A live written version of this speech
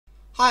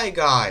Hi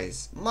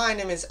guys, my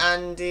name is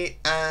Andy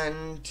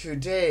and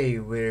today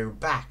we're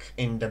back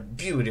in the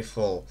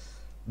beautiful,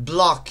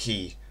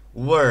 blocky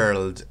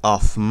world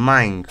of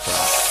Minecraft.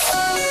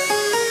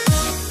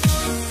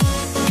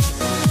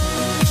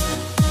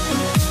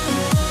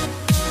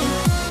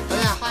 Oh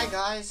yeah, hi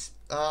guys,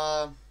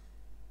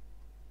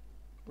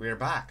 we're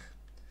back.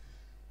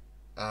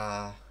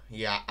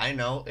 Yeah, I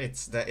know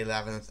it's the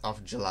 11th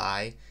of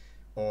July,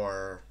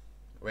 or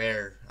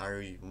where are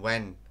you,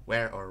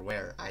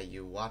 where are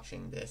you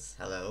watching this?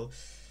 Hello.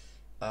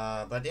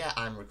 But yeah,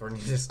 I'm recording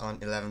this on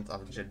 11th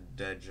of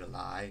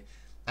July.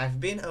 I've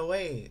been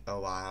away a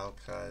while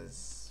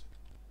cause,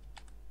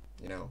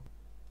 you know,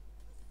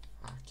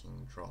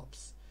 fucking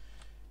drops.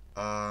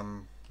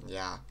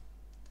 Yeah.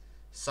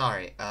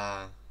 Sorry,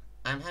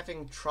 I'm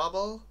having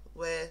trouble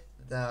with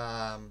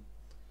the,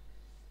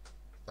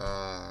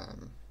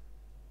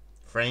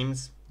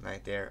 frames.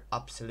 Like, they're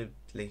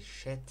absolutely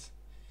shit.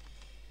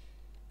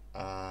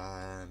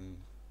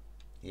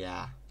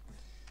 Yeah.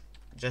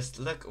 Just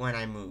look when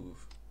I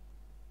move.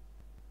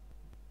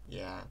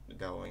 Yeah,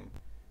 going.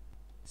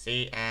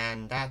 See,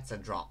 and that's a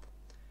drop.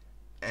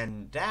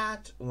 And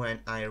that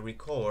when I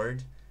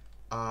record,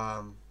 wait.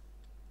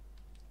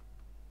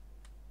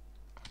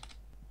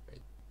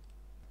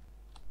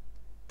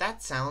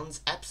 That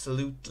sounds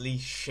absolutely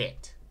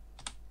shit.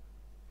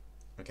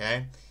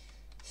 Okay?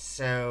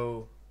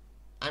 So,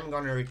 I'm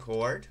gonna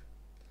record,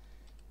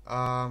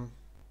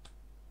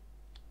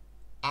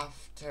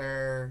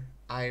 after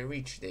I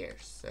reach there.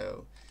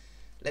 So,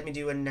 let me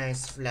do a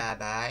nice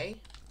flyby.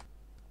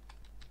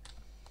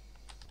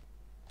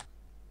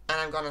 And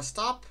I'm gonna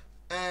stop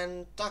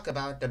and talk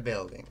about the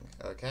building,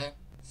 okay?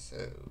 So,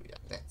 yeah,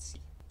 let's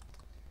see.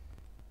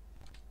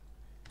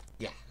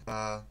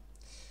 Yeah,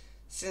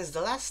 since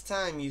the last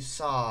time you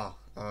saw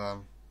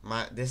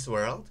this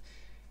world,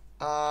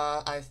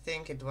 I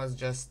think it was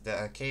just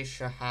the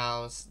acacia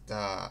house,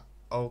 the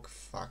oak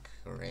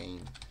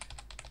rain.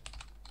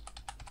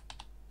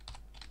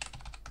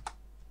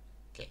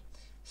 Okay,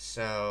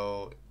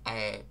 so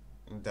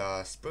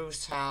the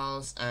spruce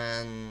house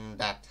and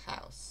that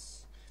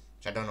house,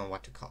 which I don't know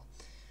what to call.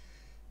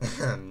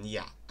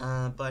 Yeah,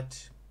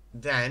 but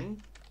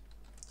then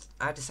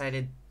I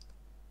decided,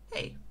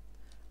 hey,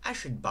 I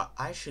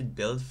should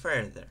build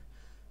further.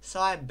 So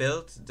I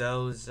built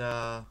those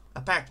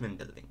apartment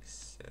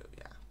buildings. So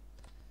yeah,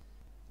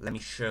 let me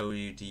show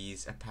you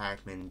these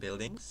apartment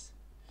buildings.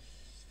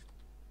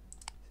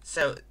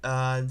 So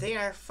there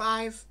are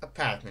 5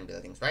 apartment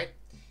buildings, right?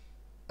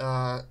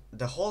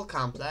 The whole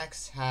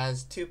complex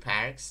has 2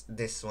 parks,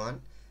 this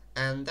one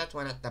and that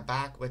one at the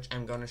back, which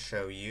I'm gonna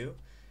show you.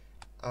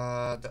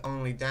 The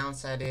only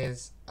downside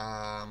is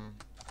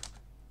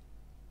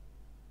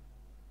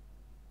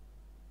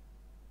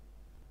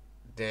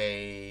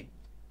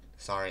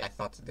sorry, I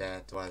thought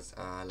that was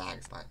a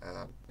lag spike.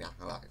 Yeah,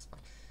 a lag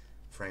spike.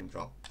 Frame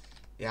drop.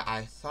 Yeah,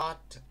 I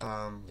thought,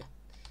 yeah.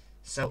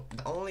 So,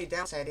 the only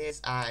downside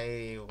is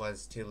I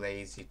was too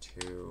lazy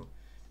to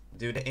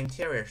do the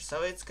interior,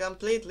 so it's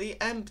completely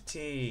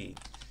empty.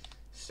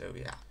 So,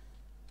 yeah.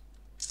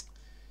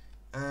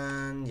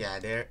 And yeah,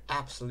 they're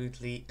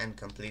absolutely and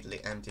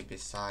completely empty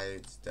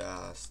besides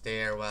the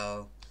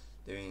stairwell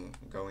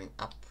going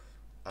up,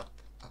 up,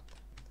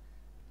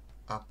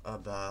 up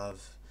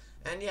above.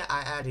 And yeah,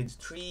 I added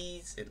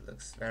trees. It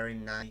looks very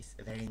nice,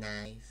 very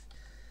nice.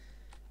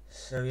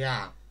 So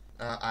yeah,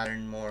 I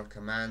learned more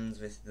commands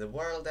with the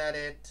world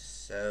edit.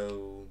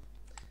 So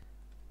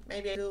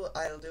maybe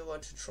I'll do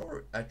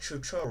a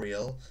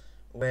tutorial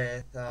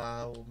with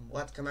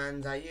what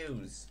commands I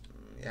use.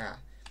 Yeah,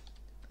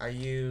 I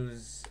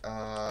use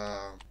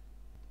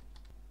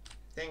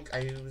think I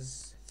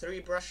use 3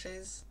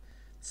 brushes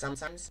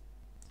sometimes,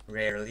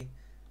 rarely,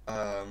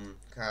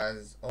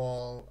 cause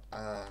all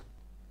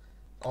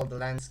the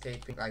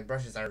landscaping, like,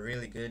 brushes are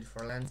really good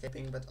for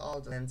landscaping, but all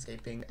the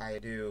landscaping I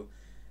do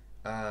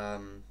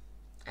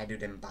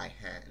them by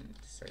hand.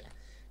 So yeah,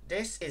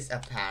 this is a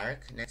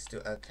park next to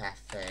a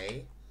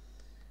cafe.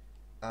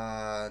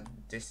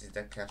 This is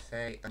the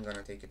cafe. I'm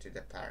gonna take you to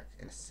the park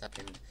in a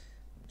second.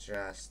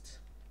 Just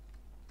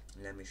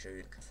let me show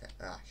you the cafe.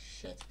 Ah,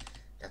 shit,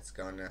 that's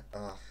gonna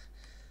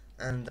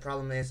and the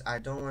problem is I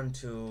don't want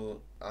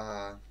to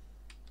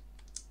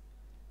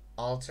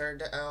alter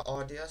the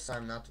audio, so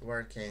I'm not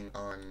working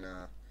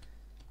on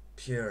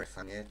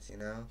purifying it, you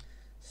know.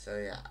 So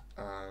yeah,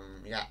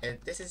 yeah,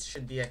 this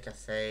should be a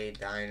cafe,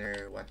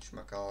 diner,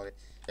 whatchamacallit.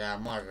 Yeah,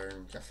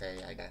 modern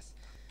cafe, I guess.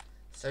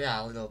 So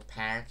yeah, a little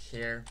park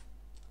here.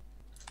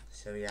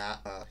 So yeah,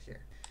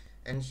 here.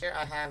 And here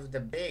I have the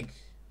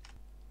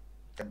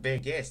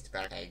biggest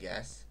park, I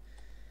guess.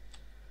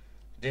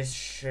 This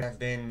should have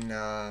been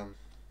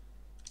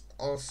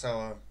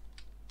also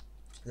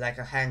like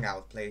a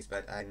hangout place,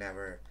 but I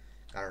never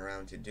got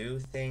around to do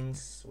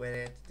things with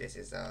it. This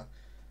is a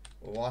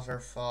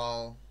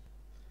waterfall.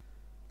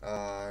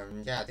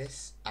 Yeah,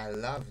 I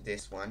love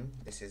this one.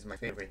 This is my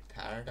favorite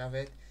part of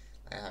it.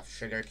 I have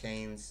sugar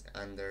canes.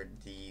 Under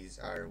these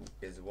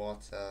is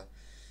water.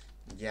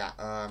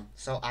 Yeah.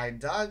 So I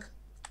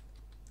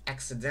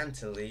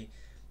accidentally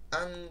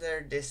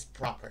under this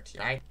property,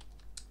 right?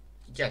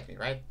 You get me,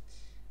 right?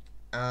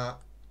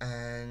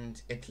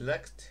 And it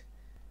looked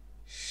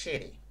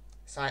shitty.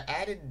 So I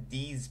added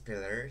these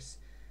pillars,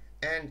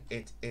 and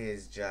it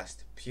is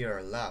just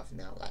pure love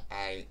now. Like,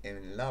 I am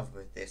in love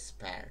with this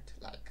part.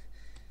 Like,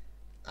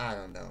 I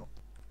don't know.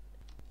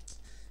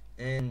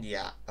 And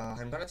yeah,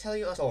 I'm gonna tell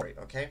you a story,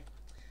 okay?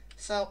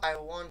 So I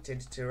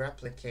wanted to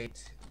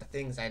replicate the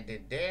things I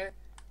did there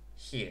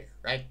here,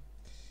 right?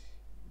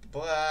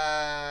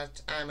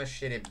 But I'm a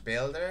shitty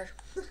builder.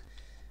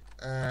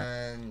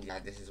 And yeah,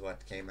 this is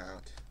what came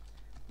out.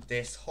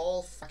 This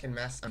whole fucking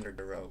mess under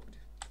the road.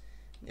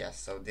 Yeah,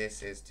 so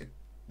this is to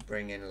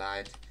bring in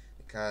light,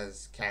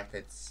 because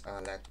carpets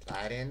let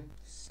light in.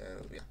 So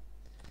yeah,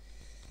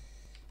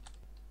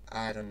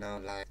 I don't know,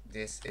 like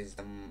this is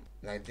the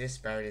this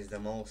part is the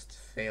most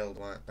failed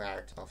one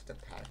part of the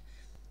part.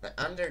 Like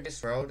under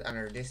this road,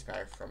 under this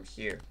part from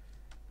here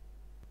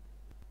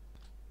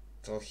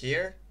till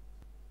here,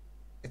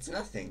 it's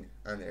nothing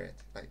under it.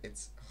 Like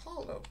it's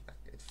hollow.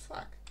 Like it's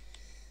fuck.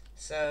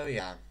 So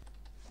yeah,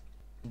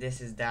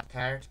 this is that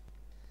part.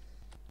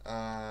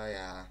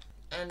 Yeah.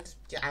 And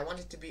yeah, I want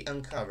it to be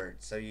uncovered,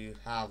 so you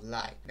have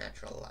light,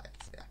 natural light.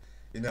 Yeah,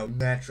 you know,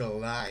 natural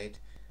light.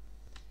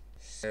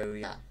 So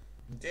yeah,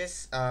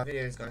 this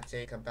video is gonna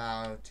take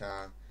about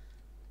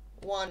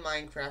one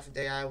Minecraft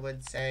day, I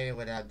would say,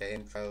 without the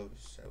intro.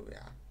 So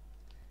yeah,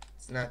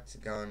 it's not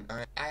gone.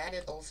 I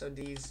added also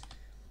these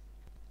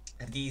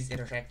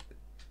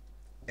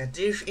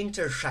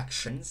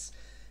intersections,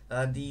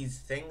 these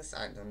things.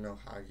 I don't know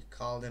how you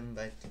call them,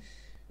 but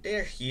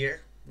they're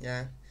here.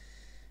 Yeah.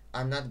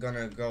 I'm not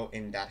gonna go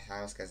in that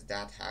house, because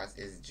that house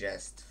is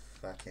just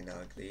fucking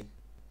ugly.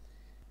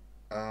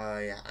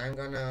 Yeah, I'm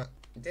gonna...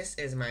 This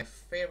is my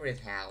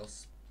favorite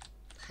house.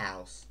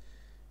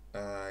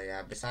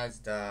 Yeah, besides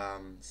the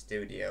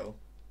studio.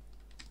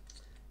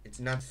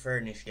 It's not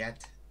furnished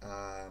yet,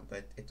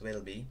 but it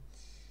will be.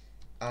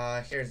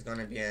 Here's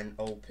gonna be an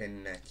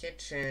open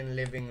kitchen,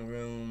 living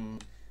room,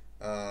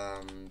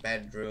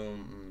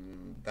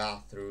 bedroom,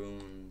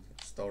 bathroom,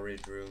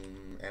 storage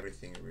room,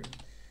 everything room.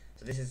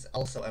 So this is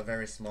also a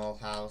very small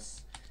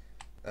house,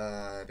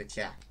 but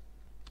yeah,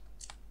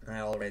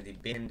 I already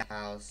been in the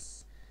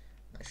house.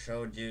 I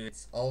showed you.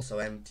 It's also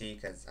empty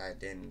because I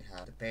didn't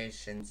have the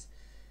patience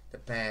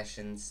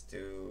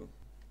to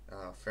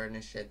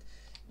furnish it.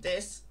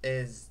 This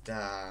is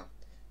the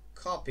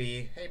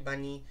copy. Hey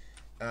bunny,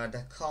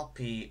 the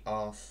copy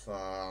of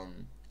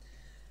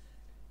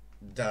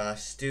the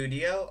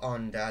studio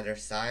on the other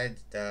side.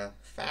 The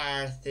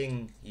fire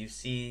thing you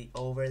see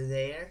over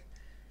there.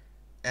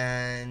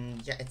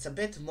 And yeah, it's a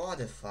bit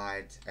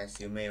modified, as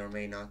you may or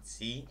may not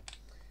see,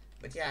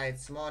 but yeah,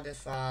 it's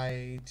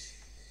modified.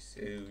 So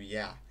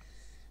yeah,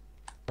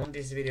 I want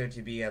this video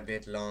to be a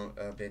bit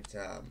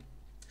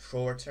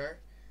shorter.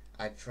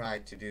 I try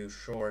to do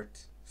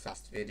short,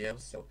 fast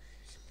videos. So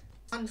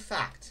fun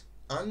fact,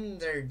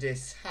 under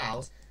this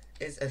house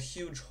is a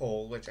huge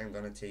hole, which I'm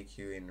gonna take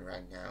you in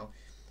right now.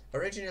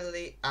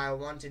 Originally I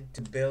wanted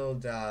to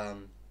build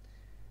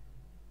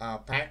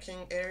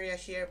parking area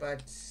here,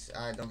 but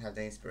I don't have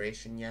the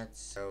inspiration yet,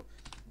 so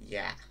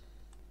yeah.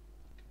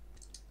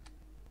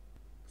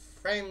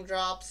 Frame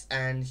drops,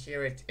 and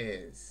here it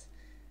is.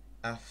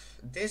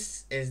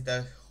 This is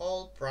the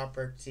whole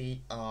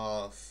property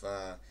of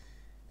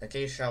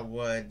acacia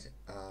wood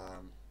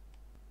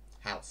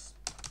house.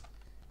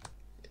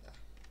 Yeah.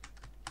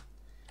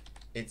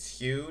 It's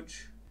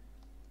huge,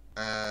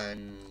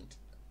 and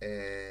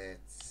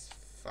it's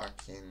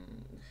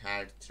fucking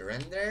hard to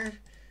render.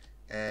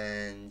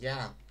 And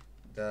yeah,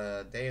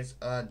 there's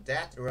a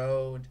that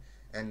road,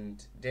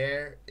 and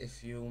there,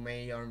 if you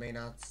may or may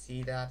not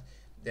see that,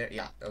 there,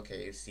 yeah,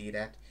 okay, you see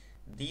that.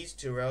 These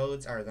two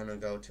roads are gonna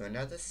go to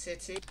another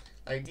city.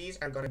 Like, these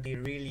are gonna be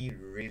really,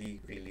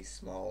 really, really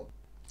small.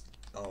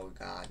 Oh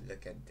god,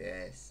 look at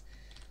this.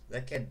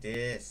 Look at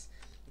this.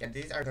 Yeah,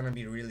 these are gonna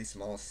be really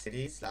small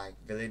cities, like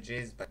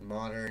villages, but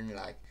modern,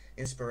 like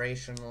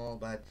inspirational,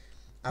 but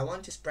I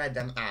want to spread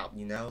them out,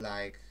 you know,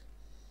 like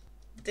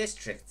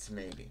districts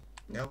maybe.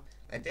 No,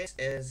 like this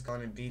is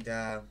gonna be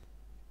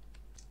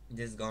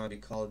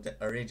called the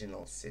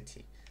original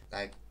city.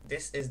 Like,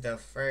 this is the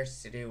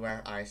first city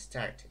where I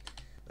started.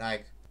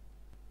 Like,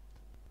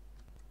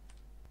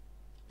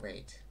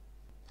 wait,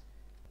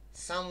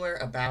 somewhere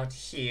about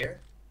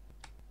here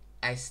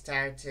I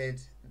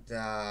started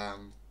the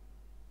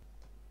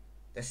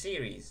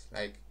series.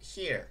 Like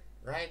here,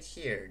 right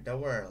here, the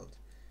world.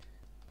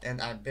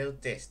 And I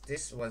built this.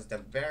 This was the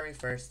very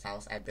first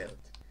house I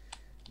built.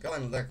 Go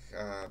and look,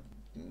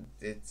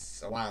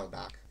 it's a while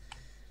back,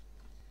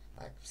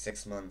 like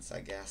 6 months,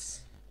 I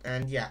guess.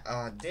 And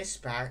yeah, this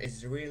part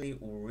is really,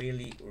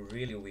 really,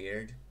 really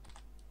weird.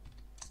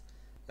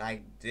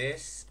 Like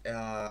this,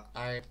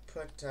 I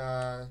put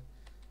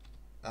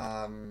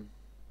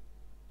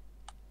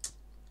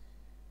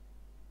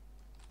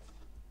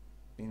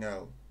you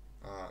know,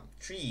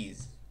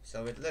 trees,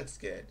 so it looks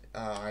good.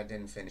 I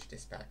didn't finish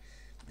this part.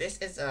 This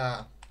is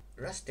a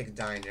rustic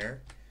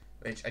diner.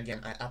 which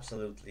again I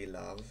absolutely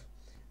love.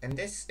 And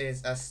this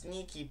is a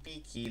sneaky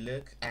peeky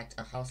look at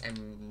a house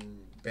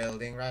I'm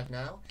building right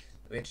now,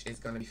 which is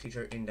gonna be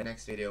featured in the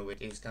next video,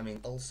 which is coming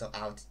also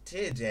out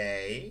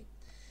today.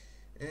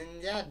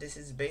 And yeah, this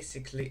is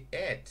basically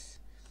it.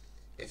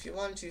 If you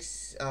want to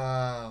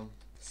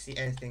see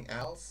anything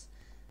else,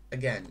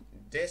 again,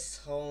 this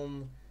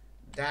home,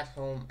 that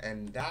home,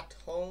 and that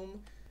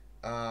home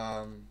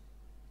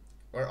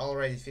were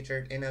already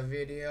featured in a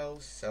video,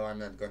 so I'm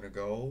not gonna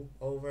go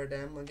over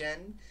them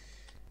again.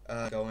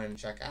 Go and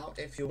check out.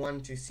 If you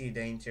want to see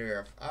the interior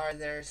of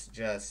others,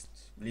 just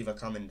leave a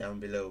comment down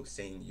below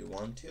saying you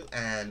want to,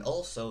 and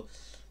also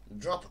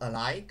drop a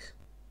like.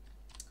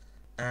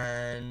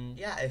 And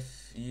yeah,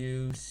 if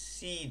you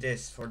see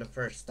this for the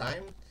first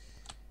time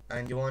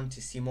and you want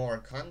to see more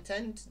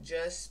content,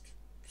 just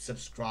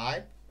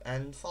subscribe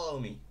and follow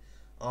me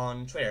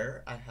on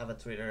Twitter. I have a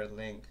Twitter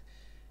link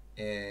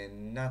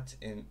not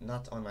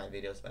on my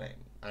videos, but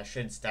I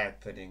should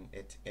start putting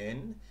it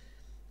in.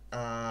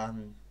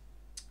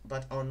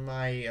 But on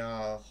my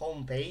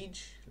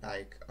homepage,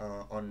 like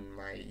on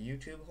my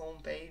YouTube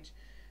homepage,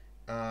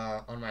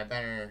 on my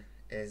banner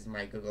is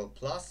my Google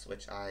Plus,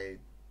 which I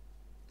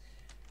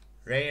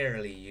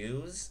rarely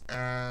use,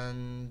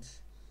 and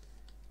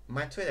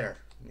my Twitter.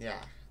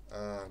 Yeah,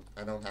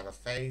 I don't have a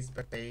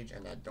Facebook page,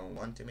 and I don't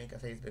want to make a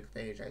Facebook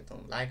page. I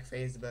don't like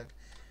Facebook,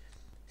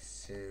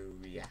 so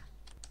yeah.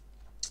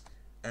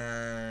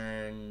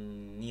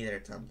 And neither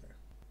Tumblr.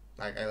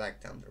 Like, I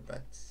like Tumblr,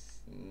 but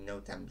no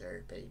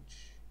Tumblr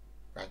page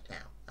right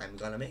now. I'm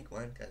gonna make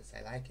one because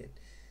I like it,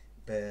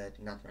 but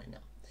not right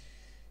now.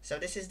 So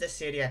this is the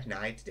city at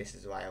night. This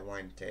is why I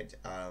wanted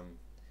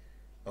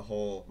a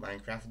whole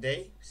Minecraft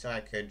day, so I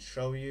could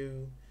show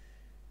you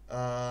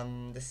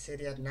the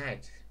city at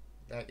night.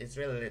 Like, it's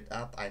really lit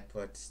up. I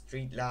put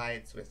street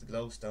lights with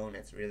glowstone.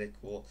 It's really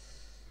cool.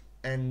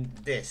 And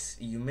this,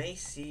 you may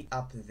see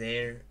up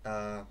there,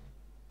 and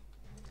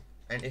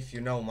if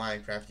you know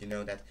Minecraft, you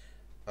know that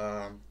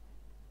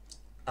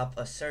up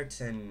a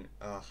certain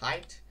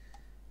height,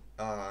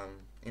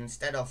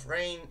 instead of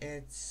rain,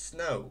 it's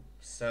snow.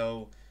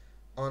 So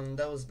on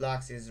those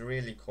blocks is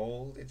really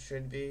cold. It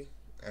should be.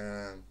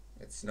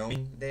 It's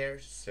snowing there,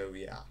 so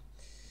yeah.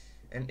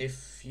 And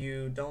if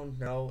you don't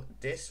know,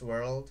 this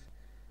world,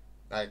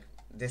 like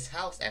this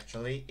house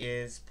actually,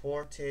 is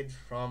ported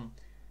from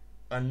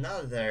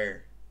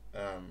another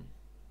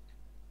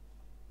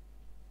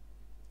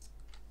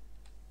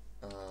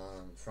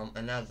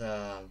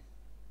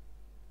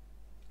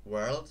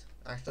world,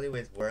 actually,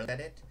 with world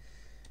edit,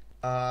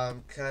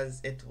 because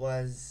it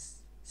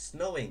was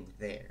snowing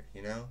there,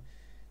 you know.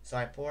 So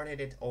I ported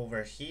it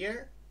over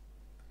here.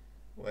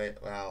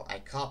 Well, I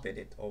copied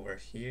it over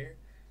here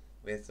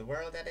with the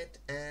world edit,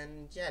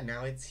 and yeah,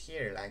 now it's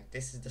here. Like,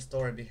 this is the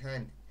story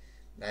behind it.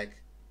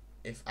 Like,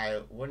 if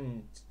I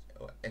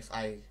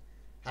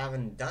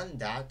haven't done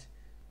that,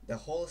 the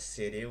whole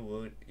city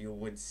you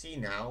would see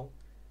now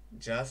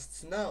just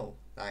snow.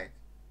 Like,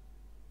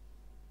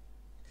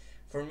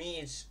 for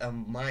me, it's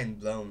mind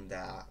blown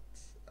that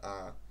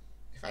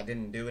if I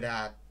didn't do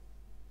that,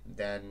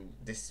 then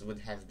this would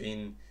have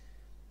been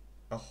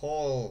a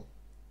whole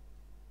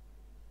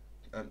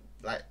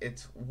like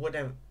it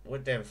wouldn't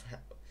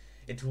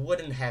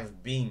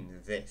have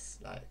been this.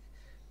 Like,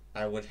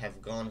 I would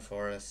have gone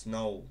for a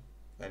snow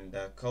and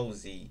a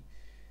cozy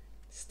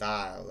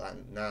style,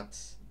 and not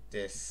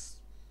this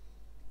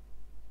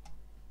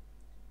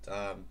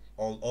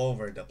all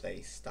over the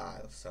place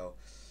style. So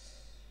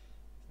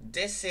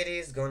this city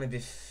is gonna be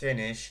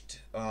finished,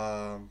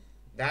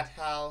 that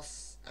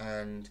house,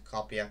 and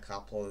copy a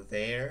couple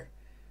there,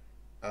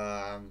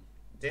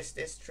 this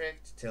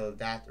district till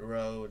that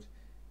road,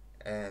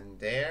 and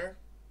there,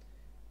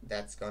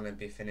 that's gonna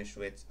be finished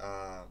with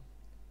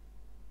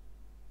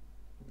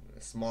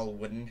small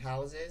wooden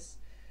houses,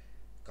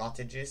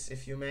 cottages,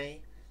 if you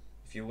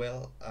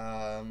will,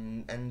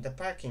 and the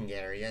parking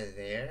area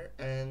there,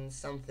 and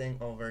something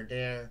over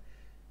there,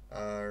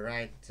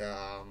 right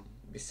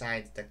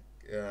beside the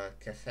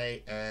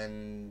cafe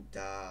and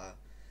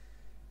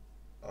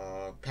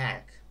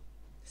park.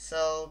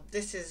 So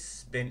this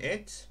has been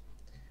it.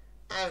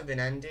 I've been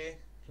Andy.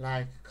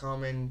 Like,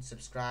 comment,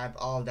 subscribe,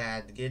 all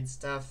that good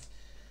stuff.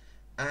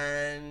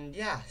 And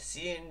yeah,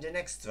 see you in the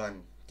next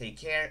one. Take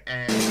care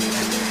and